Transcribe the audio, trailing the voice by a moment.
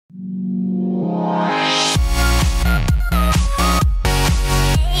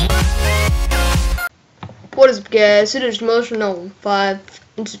guys? It is Motion05,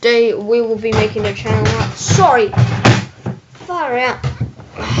 and today we will be making a channel. Sorry, far out.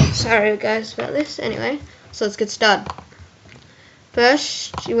 Sorry guys about this. Anyway, so let's get started.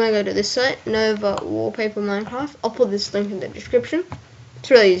 First, you want to go to this site, Nova Wallpaper Minecraft. I'll put this link in the description.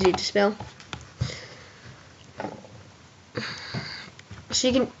 It's really easy to spell.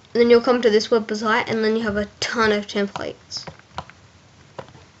 So then you'll come to this website, and then you have a ton of templates.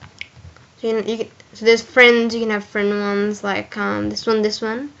 So there's friends. You can have friend ones like this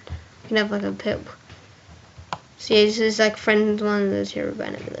one. You can have like a pip. So yeah, this is like friends one. There's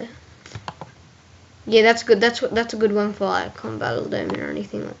Herobrine over there. Yeah, that's good. That's a good one for like Battle Domain or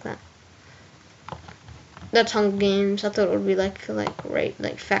anything like that. That's Hunger Games. I thought it would be like for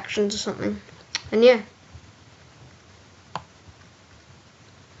like factions or something. And yeah.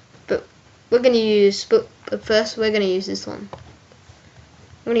 But we're gonna use. But first we're gonna use this one.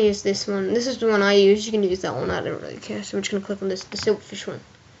 I'm gonna use this one. This is the one I use. You can use that one. I don't really care. So I'm just gonna click on this, the silverfish one.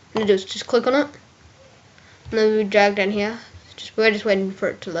 What I'm gonna do is just click on it, and then we drag down here. We're just waiting for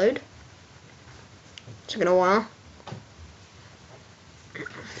it to load. It's taking a while.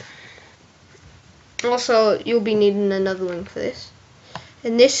 Also, you'll be needing another link for this.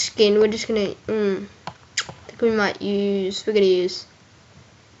 And this skin, we're just gonna. I think we might use. I think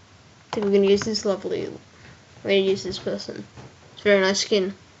we're gonna use this lovely. We're gonna use this person. Very nice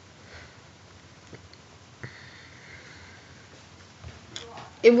skin.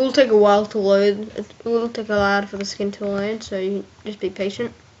 It will take a while to load. It will take a while for the skin to load, so you just be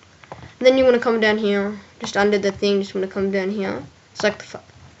patient. And then you want to come down here, just under the thing. Just want to come down here,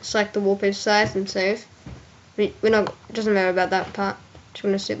 select the wallpaper size and save. We're not. It doesn't matter about that part. Just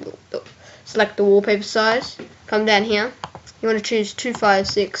want to select the wallpaper size. Come down here. You want to choose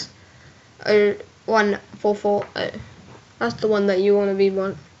 2560144. That's the one that you want to be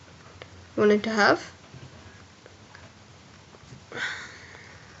wanting to have.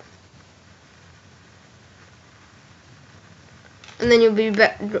 And then you'll be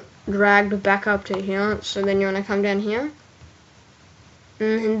dragged back up to here. So then you want to come down here.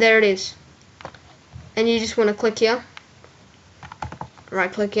 And there it is. And you just want to click here.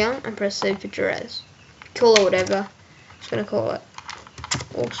 Right click here and press save picture as. Call it whatever. Just going to call it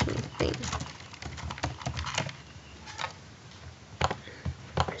awesome thing.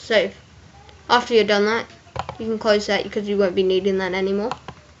 Save. After you're done that, you can close that because you won't be needing that anymore.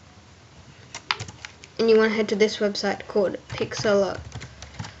 And you want to head to this website called Pixlr.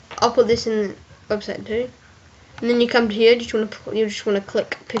 I'll put this in the website too. And then you come to here. You just want to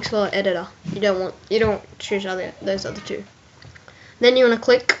click Pixlr Editor. You don't choose those other two. Then you want to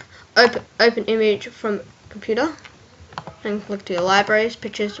click open image from computer, and click to your libraries,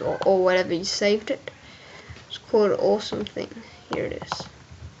 pictures, or whatever you saved it. It's called awesome thing. Here it is.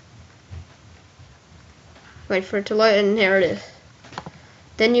 Wait for it to load, and here it is.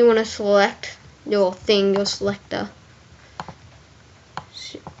 Then you want to select your thing, your selector.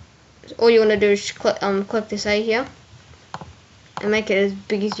 So all you want to do is click this A here, and make it as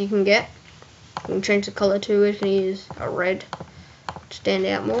big as you can get. You can change the color to it. You can use a red to stand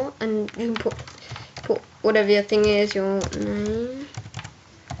out more, and you can put whatever your thing is, your name.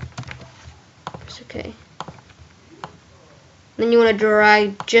 It's okay. Then you want to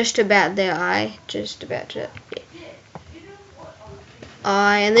drag just about their eye, just about to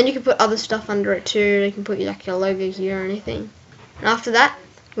eye, and then you can put other stuff under it too. You can put like your logo here or anything. And after that,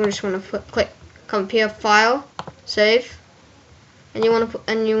 you just want to come here, file, save, and you want to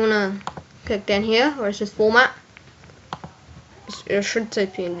click down here where it says format. It should say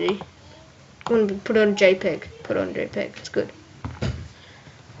PNG. You want to put it on JPEG. Put it on JPEG. It's good.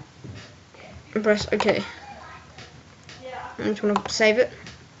 And press OK. And you just want to save it.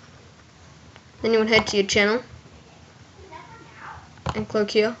 Then you want to head to your channel and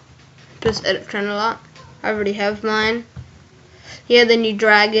click here. Just edit channel art. I already have mine. Yeah, then you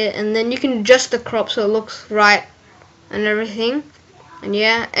drag it, and then you can adjust the crop so it looks right and everything. And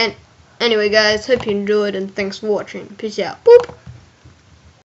yeah, and anyway guys, hope you enjoyed, and thanks for watching. Peace out. Boop.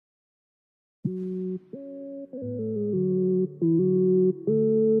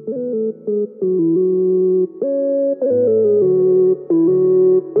 Thank you.